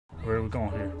Where are we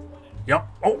going here? Yep.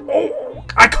 Oh!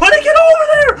 I couldn't get over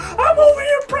there! I'm over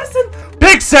here pressing.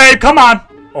 Big save! Come on!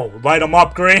 Oh, light him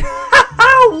up, Green.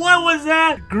 What was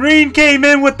that? Green came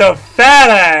in with the fat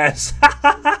ass.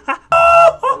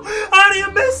 Oh, how do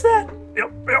you miss that?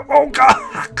 Yep. Oh, God.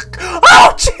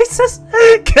 Oh, Jesus.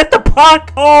 Get the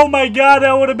puck. Oh, my God.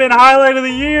 That would have been highlight of the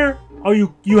year. Oh,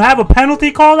 you have a penalty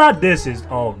called out? This is...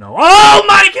 Oh, no. Oh,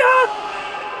 my God.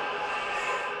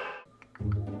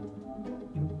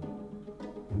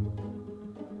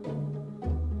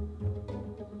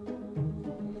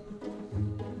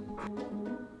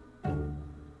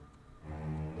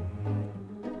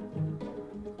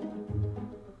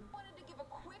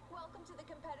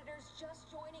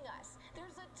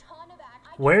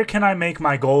 Where can I make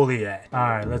my goalie at?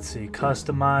 Alright, let's see.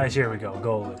 Customize. Here we go.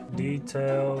 Goalie.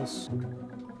 Details.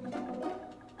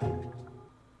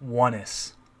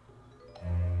 Oneness.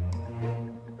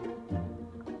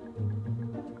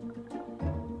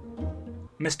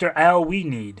 Mr. L, we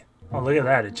need. Oh, look at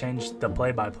that. It changed the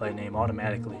play-by-play name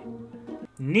automatically.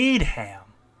 Needham.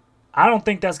 I don't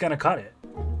think that's going to cut it.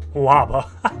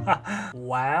 Waba.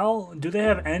 Wow. Do they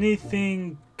have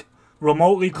anything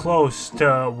remotely close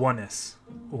to oneness?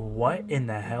 What in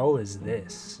the hell is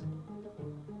this?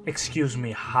 Excuse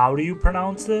me, how do you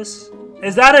pronounce this?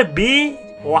 Is that a B?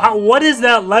 What is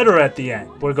that letter at the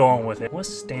end? We're going with it. What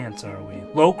stance are we?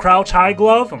 Low crouch, high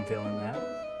glove? I'm feeling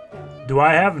that. Do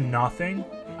I have nothing?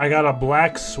 I got a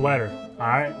black sweater.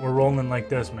 Alright, we're rolling like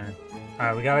this, man.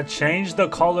 Alright, we gotta change the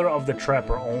color of the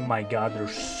trapper. Oh my God,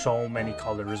 there's so many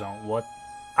colors on what?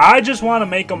 I just want to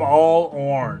make them all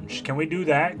orange. Can we do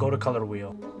that? Go to color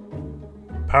wheel.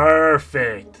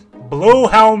 Perfect. Blue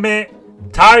helmet,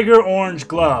 tiger orange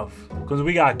glove. Because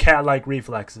we got cat-like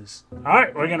reflexes.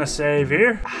 Alright, we're going to save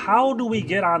here. How do we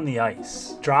get on the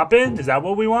ice? Drop in? Is that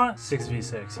what we want?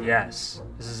 6v6. Yes.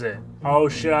 This is it. Oh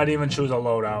shit, I didn't even choose a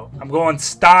loadout. I'm going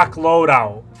stock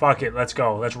loadout. Fuck it. Let's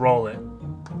go. Let's roll it.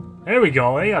 There we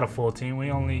go. They got a full team.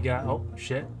 We only got... Oh,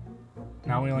 shit.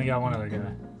 Now we only got one other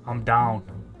guy. I'm down.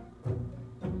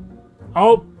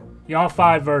 Oh, y'all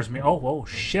 5 versus me. Oh,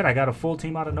 shit, I got a full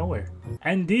team out of nowhere.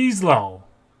 And Eashl.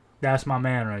 That's my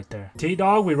man right there.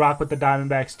 T-Dog, we rock with the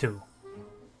Diamondbacks too.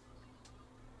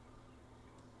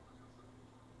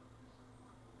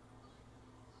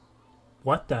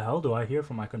 What the hell do I hear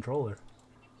from my controller?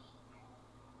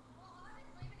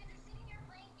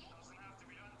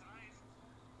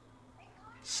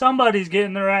 Somebody's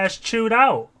getting their ass chewed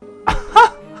out.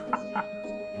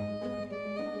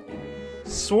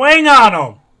 Swing on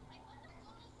him!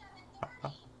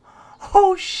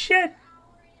 Oh shit!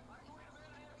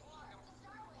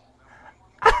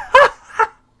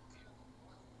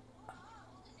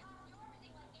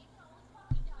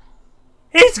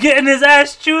 He's getting his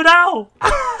ass chewed out!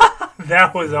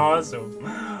 That was awesome.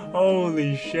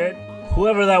 Holy shit.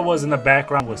 Whoever that was in the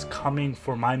background was coming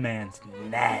for my man's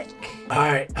neck.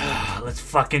 Alright, let's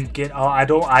fucking get... Oh, I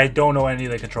don't know any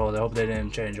of the controls. I hope they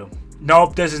didn't change them.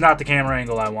 Nope, this is not the camera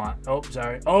angle I want. Oh,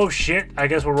 sorry. Oh, shit. I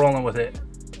guess we're rolling with it.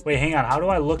 Wait, hang on. How do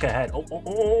I look ahead?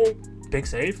 Oh. Big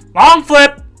save. Long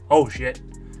flip! Oh, shit.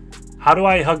 How do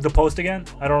I hug the post again?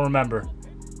 I don't remember.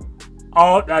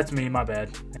 Oh, that's me. My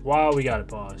bad. Wow, we got it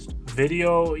paused.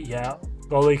 Video, yeah.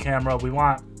 Goalie camera. We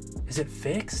want... Is it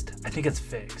fixed? I think it's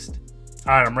fixed.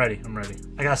 Alright, I'm ready.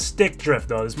 I got stick drift,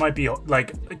 though. This might be,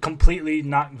 like, completely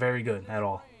not very good at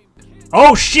all.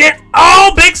 Oh, shit!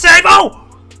 Oh, big save! Oh!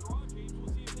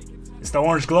 It's the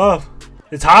orange glove.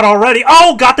 It's hot already.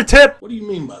 Oh, got the tip. What do you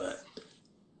mean by that?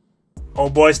 Oh,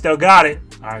 boy, still got it.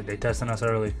 All right, they testing us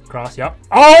early. Cross, yep.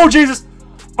 Oh, Jesus.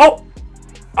 Oh,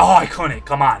 I couldn't.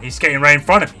 Come on. He's skating right in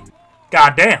front of me.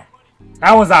 God damn.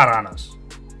 That one's not on us.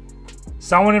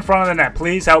 Someone in front of the net,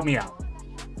 please help me out.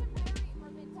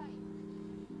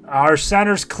 Our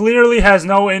centers clearly has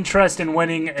no interest in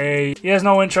winning a... He has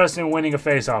no interest in winning a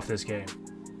face-off this game.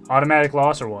 Automatic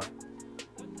loss or what?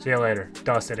 See you later.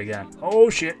 Dust it again. Oh,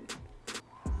 shit.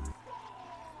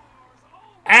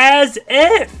 As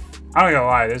if. I'm not gonna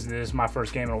lie. This is my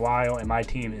first game in a while, and my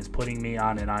team is putting me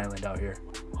on an island out here.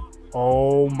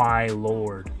 Oh, my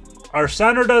Lord. Our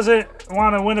center doesn't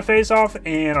want to win a face-off,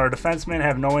 and our defensemen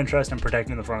have no interest in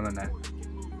protecting the front of the net.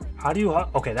 How do you hug?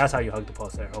 Okay, that's how you hug the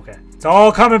post there. Okay. It's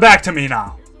all coming back to me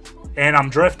now. And I'm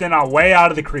drifting out way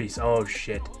out of the crease. Oh,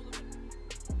 shit.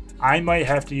 I might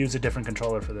have to use a different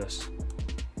controller for this.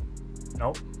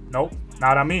 Nope.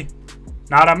 Not on me.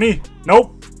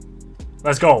 Nope.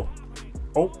 Let's go.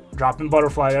 Oh, dropping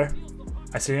butterfly there.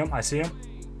 I see him.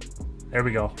 There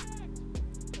we go.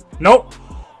 Nope.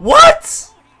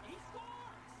 What?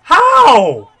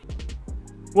 How?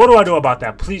 What do I do about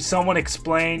that? Please, someone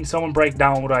explain. Someone break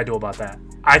down. What do I do about that?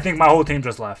 I think my whole team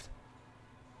just left.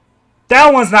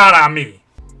 That one's not on me.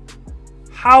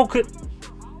 How could...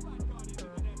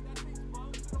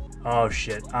 Oh,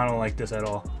 shit. I don't like this at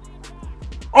all.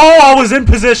 Oh, I was in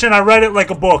position. I read it like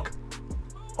a book.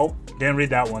 Oh, didn't read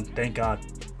that one. Thank God.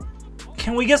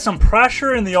 Can we get some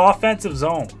pressure in the offensive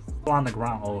zone? On the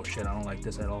ground. Oh, shit. I don't like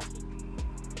this at all.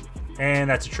 And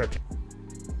that's a trip.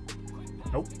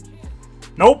 Nope.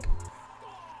 Nope.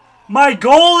 My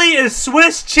goalie is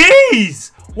Swiss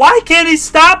cheese. Why can't he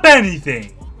stop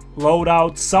anything?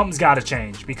 Loadout. Something's got to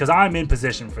change because I'm in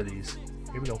position for these.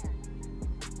 Here we go.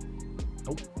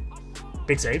 Nope.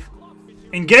 Big save.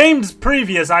 In games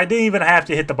previous, I didn't even have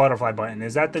to hit the butterfly button.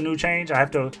 Is that the new change? I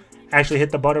have to actually hit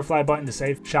the butterfly button to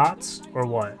save shots? Or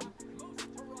what?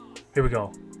 Here we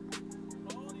go.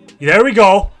 There we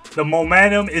go. The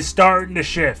momentum is starting to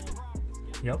shift.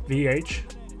 Yep, VH.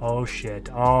 Oh, shit.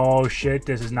 Oh, shit.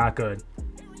 This is not good.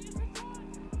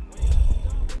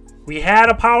 We had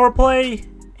a power play,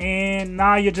 and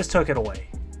now you just took it away.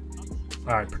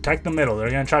 All right, protect the middle.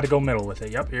 They're going to try to go middle with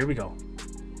it. Yep, here we go.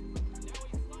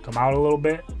 Come out a little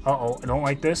bit. Uh-oh, I don't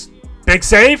like this. Big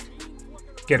save.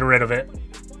 Get rid of it.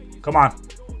 Come on.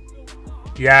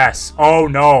 Yes. Oh,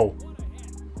 no.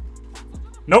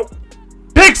 Nope.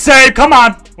 Big save. Come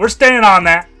on. We're staying on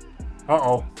that.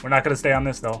 Uh-oh. We're not going to stay on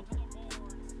this, though.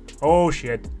 Oh,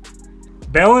 shit.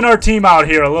 Bailing our team out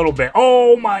here a little bit.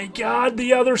 Oh, my God.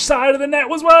 The other side of the net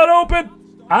was wide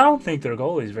open. I don't think their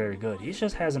goalie's very good. He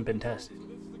just hasn't been tested.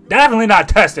 Definitely not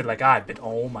tested like I've been.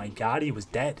 Oh, my God. He was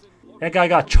dead. That guy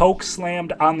got choke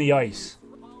slammed on the ice.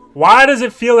 Why does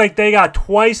it feel like they got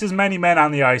twice as many men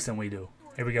on the ice than we do?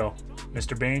 Here we go.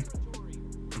 Mr. Bean.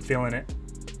 I'm feeling it.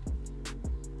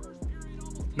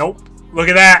 Nope. Look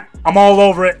at that. I'm all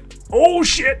over it. Oh,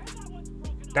 shit.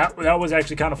 That was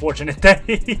actually kind of fortunate that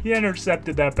he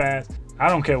intercepted that pass. I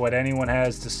don't care what anyone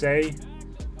has to say.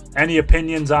 Any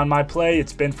opinions on my play,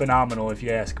 it's been phenomenal if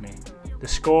you ask me. The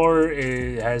score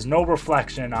has no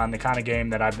reflection on the kind of game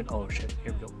that I've been... Oh, shit.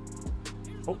 Here we go.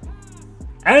 Oh.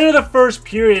 End of the first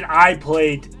period, I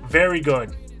played very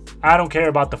good. I don't care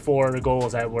about the 4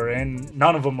 goals that were in.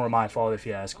 None of them were my fault, if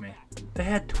you ask me. They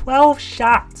had 12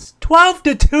 shots.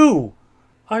 12-2.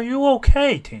 Are you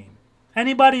okay, team?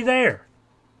 Anybody there?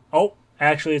 Oh,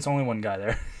 actually, it's only one guy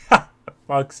there.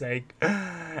 Fuck's sake.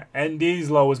 And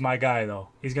Eashl was my guy, though.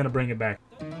 He's going to bring it back.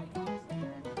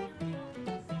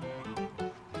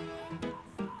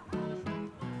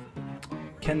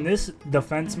 Can this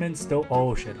defenseman still...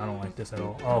 Oh, shit. I don't like this at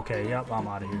all. Okay, yep. I'm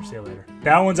out of here. See you later.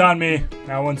 That one's on me.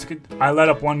 That one's... I let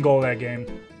up 1 goal that game,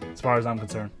 as far as I'm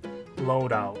concerned.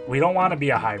 Loadout. We don't want to be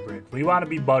a hybrid. We want to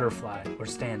be butterfly or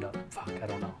stand-up. Fuck, I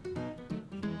don't know.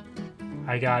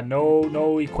 I got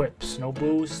no equips. No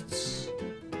boosts.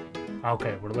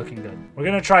 Okay, we're looking good. We're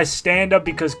going to try stand-up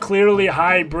because clearly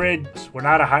hybrids...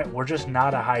 We're just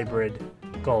not a hybrid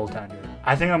goaltender.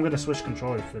 I think I'm going to switch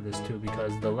controllers for this too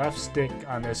because the left stick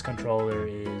on this controller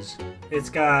is...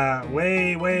 It's got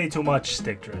way too much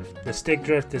stick drift. The stick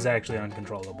drift is actually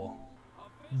uncontrollable.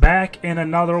 Back in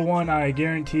another one, I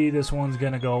guarantee this one's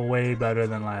going to go way better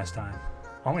than last time.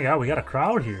 Oh my God, we got a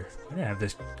crowd here. We didn't have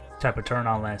this type of turn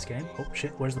on last game. Oh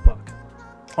shit, where's the puck?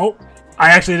 Oh,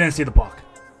 I actually didn't see the puck.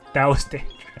 That was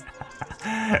dangerous.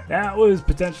 That was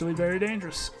potentially very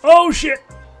dangerous. Oh shit.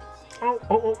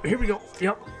 Oh, here we go.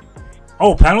 Yep.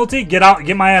 Oh, penalty? Get out.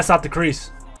 Get my ass out the crease.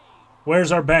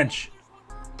 Where's our bench?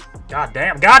 God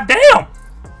damn. God damn.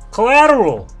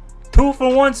 Collateral.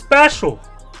 2-for-1 special.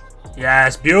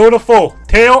 Yes, beautiful.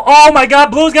 Tail. Oh, my God.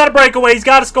 Blue's got a breakaway. He's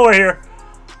got to score here.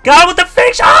 Got it with the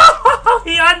fix. Oh,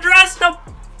 he undressed him.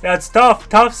 That's tough.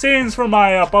 Tough scenes from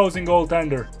my opposing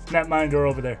goaltender. Netminder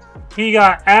over there. He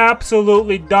got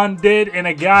absolutely done did in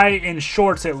a guy in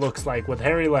shorts, it looks like, with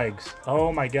hairy legs.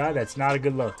 Oh, my God. That's not a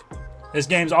good look. This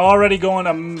game's already going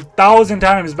 1,000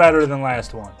 times better than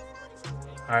last one.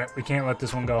 Alright, we can't let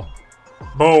this one go.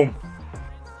 Boom.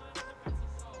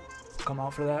 Come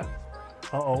out for that.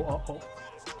 Uh-oh.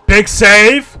 Big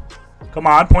save. Come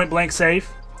on, point blank save.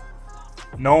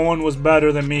 No one was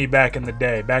better than me back in the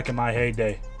day, back in my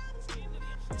heyday.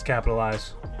 Let's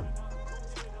capitalize.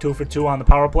 2 for 2 on the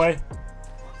power play.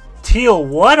 Teal,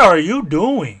 what are you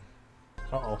doing?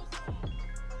 Uh-oh.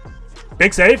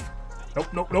 Big save.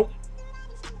 Nope.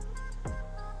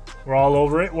 We're all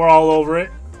over it. We're all over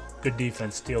it. Good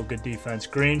defense, Teal. Good defense.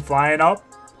 Green flying up.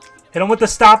 Hit him with the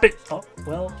stop it. Oh,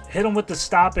 well, hit him with the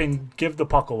stop and give the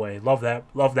puck away. Love that.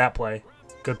 Love that play.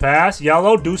 Good pass.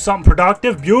 Yellow, do something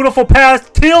productive. Beautiful pass.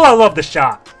 Teal, I love the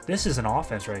shot. This is an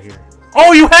offense right here.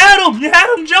 Oh, you had him. You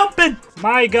had him jumping.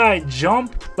 My guy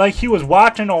jumped like he was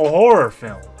watching a horror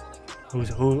film.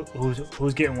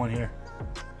 Who's getting one here?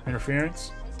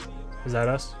 Interference. Is that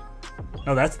us?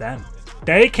 No, that's them.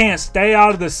 They can't stay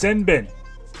out of the sin bin.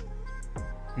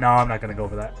 No, I'm not going to go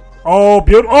for that. Oh,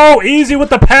 beautiful. Oh, easy with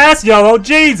the pass, Yellow.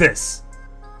 Jesus.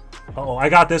 Uh-oh, I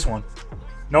got this one.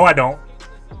 No, I don't.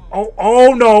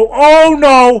 Oh, no. Oh,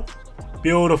 no.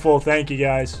 Beautiful. Thank you,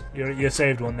 guys. You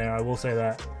saved one there. I will say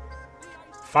that.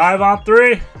 5 on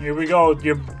 3. Here we go.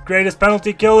 Your greatest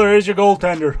penalty killer is your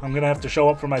goaltender. I'm going to have to show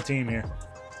up for my team here.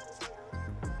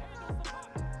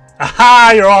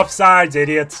 Aha! You're offsides,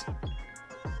 idiots.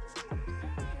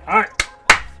 All right.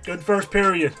 Good first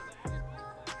period.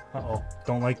 Uh-oh.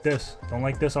 Don't like this. Don't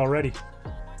like this already.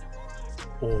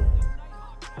 Oh.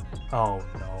 Oh,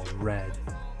 no. Red.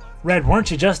 Red,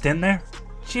 weren't you just in there?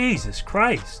 Jesus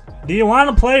Christ. Do you want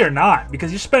to play or not?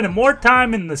 Because you're spending more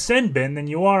time in the sin bin than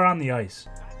you are on the ice.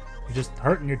 You're just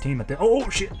hurting your team at the... Oh,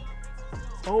 shit.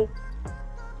 Oh.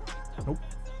 Nope.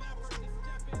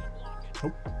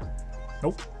 Nope.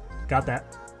 Nope. Got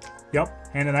that.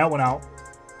 Yep. Handing that one out.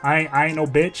 I ain't no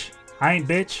bitch. I ain't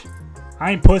bitch.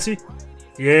 I ain't pussy.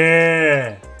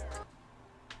 Yeah.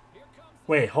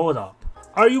 Wait, hold up.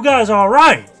 Are you guys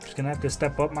alright? Just gonna have to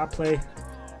step up my play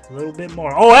a little bit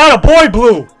more. Oh, attaboy,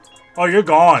 Blue. Oh, you're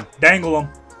gone. Dangle him.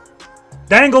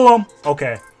 Dangle him.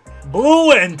 Okay.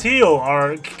 Blue and Teal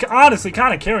are honestly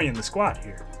kind of carrying the squad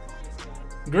here.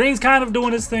 Green's kind of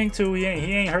doing his thing too. He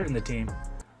ain't hurting the team.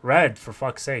 Red, for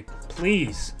fuck's sake.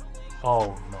 Please.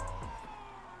 Oh, no.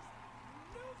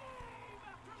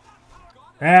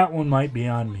 That one might be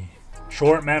on me.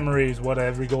 Short memory is what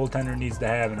every goaltender needs to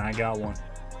have, and I got one.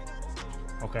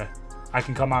 Okay. I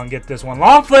can come out and get this one.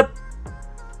 Long flip!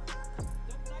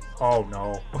 Oh,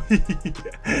 no.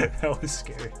 That was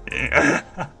scary.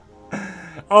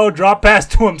 Oh, drop pass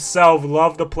to himself.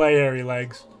 Love to play hairy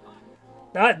legs.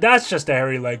 That's just a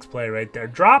hairy legs play right there.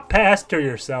 Drop pass to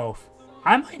yourself.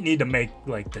 I might need to make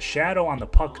like the shadow on the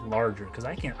puck larger because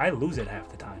I lose it half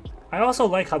the time. I also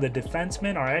like how the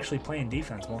defensemen are actually playing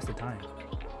defense most of the time.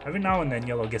 Every now and then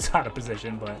Yellow gets out of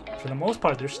position, but for the most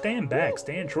part they're staying back,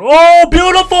 staying true. Oh,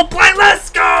 beautiful play! Let's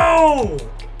go!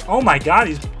 Oh my God,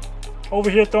 he's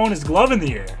over here throwing his glove in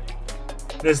the air.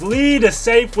 This lead is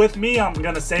safe with me. I'm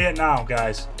gonna say it now,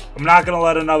 guys. I'm not gonna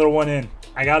let another one in.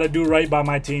 I gotta do right by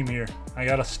my team here. I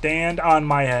gotta stand on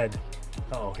my head.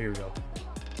 Uh-oh, here we go.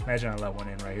 Imagine I let one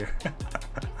in right here.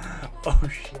 Oh,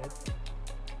 shit.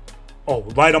 Oh,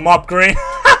 light him up, Green.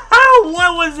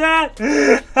 What was that?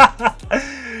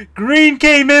 Green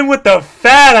came in with the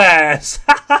fat ass.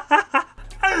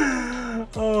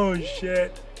 Oh,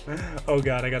 shit. Oh,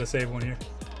 God, I got to save one here.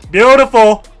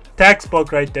 Beautiful.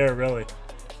 Textbook right there, really.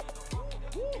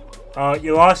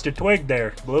 You lost your twig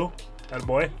there, Blue.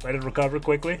 Attaboy. Let it recover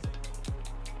quickly.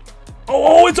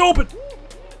 Oh, it's open.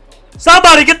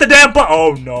 Somebody get the damn puck.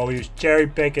 Oh, no. He was cherry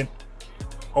picking.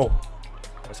 Oh.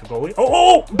 That's a goalie.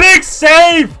 Oh, big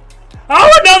save.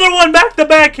 Oh, another one back to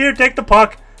back here. Take the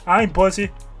puck. I ain't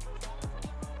pussy.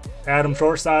 Adam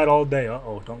short side all day.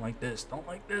 Uh-oh. Don't like this. Don't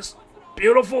like this.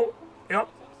 Beautiful. Yep.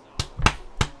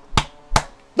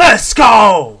 Let's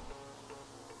go.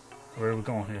 Where are we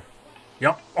going here?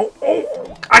 Yep.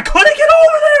 Oh. I couldn't get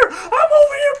over there. I'm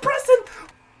over here pressing.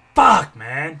 Fuck,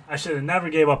 man. I should have never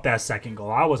gave up that second goal.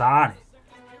 I was on it.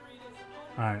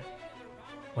 Alright.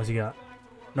 What's he got?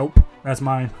 Nope. That's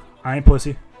mine. I ain't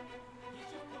pussy.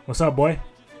 What's up, boy?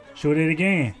 Shoot it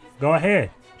again. Go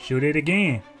ahead. Shoot it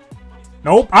again.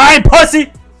 Nope. I ain't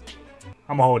pussy!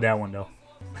 I'm gonna hold that one, though.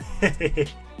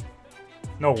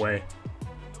 No way.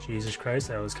 Jesus Christ.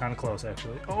 That was kind of close,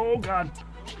 actually. Oh, God.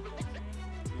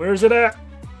 Where's it at?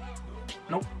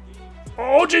 Nope.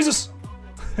 Oh, Jesus!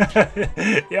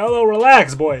 Yellow,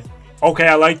 relax, boy. Okay,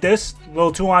 I like this.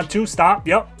 Little 2-on-2. Stop.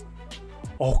 Yep.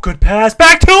 Oh, good pass.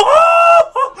 Back to...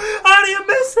 Oh! How do you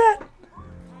miss that?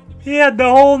 He had the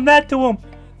whole net to him.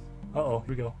 Uh-oh. Here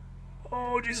we go.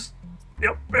 Oh, Jesus.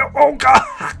 Yep. Oh, God.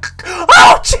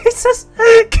 Oh, Jesus.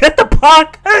 Get the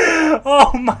puck.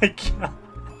 Oh, my God.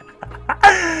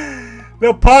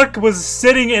 The puck was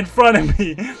sitting in front of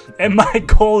me, and my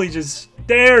goalie just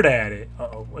stared at it.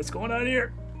 Uh-oh. What's going on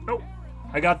here? Nope.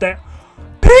 I got that.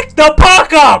 Pick the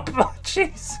puck up! Oh,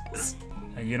 Jesus.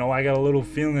 And you know, I got a little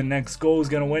feeling the next goal is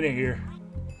going to win it here.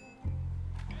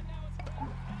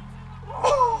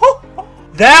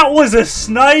 That was a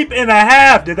snipe and a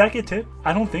half. Did that get tipped?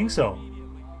 I don't think so.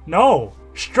 No.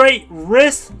 Straight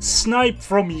wrist snipe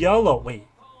from Yellow. Wait.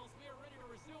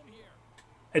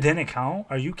 It didn't count?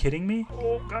 Are you kidding me?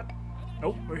 Oh, God.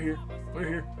 Nope. We're here. We're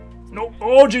here. Nope.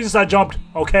 Oh, Jesus. I jumped.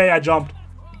 Okay, I jumped.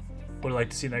 Would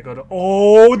like to see that go to...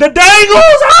 Oh, the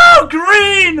dangles! Oh,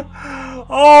 Green!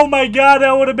 Oh, my God.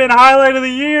 That would have been highlight of the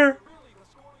year.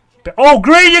 Oh,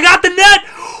 Green, you got the net!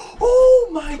 Oh,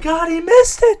 my God. He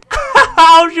missed it.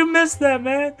 How'd you miss that,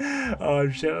 man? Oh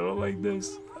shit, I don't like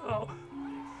this. Oh.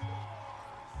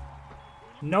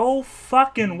 No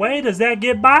fucking way does that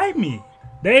get by me.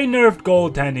 They nerfed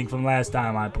goaltending from last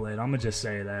time I played. I'm gonna just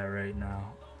say that right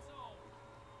now.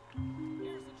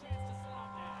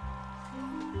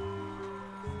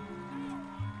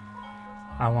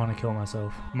 I want to kill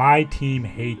myself. My team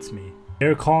hates me.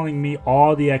 They're calling me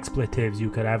all the expletives you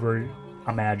could ever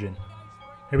imagine.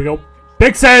 Here we go.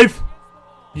 Big save!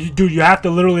 Dude, you have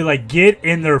to literally like get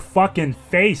in their fucking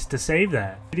face to save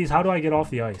that. How do I get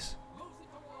off the ice?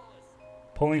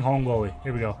 Pulling home goalie.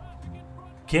 Here we go.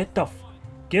 Get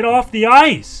off the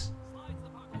ice!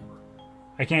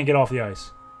 I can't get off the ice.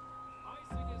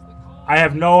 I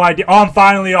have no idea. Oh, I'm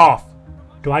finally off.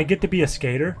 Do I get to be a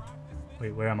skater?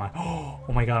 Wait, where am I?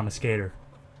 Oh my god, I'm a skater.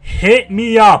 Hit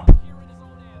me up!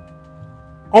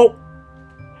 Oh!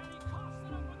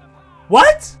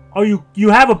 What? Oh, you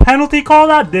have a penalty called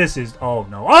out? This is... Oh,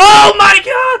 no. Oh my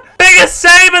god! Biggest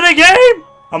save of the game!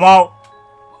 I'm out.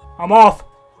 I'm off.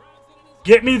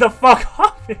 Get me the fuck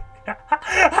off here.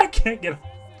 I can't get off.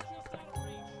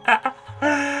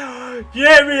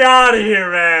 Get me out of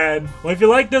here, man. Well, if you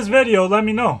like this video, let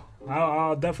me know.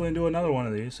 I'll definitely do another one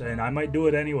of these, and I might do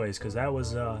it anyways because that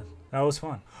was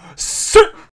fun.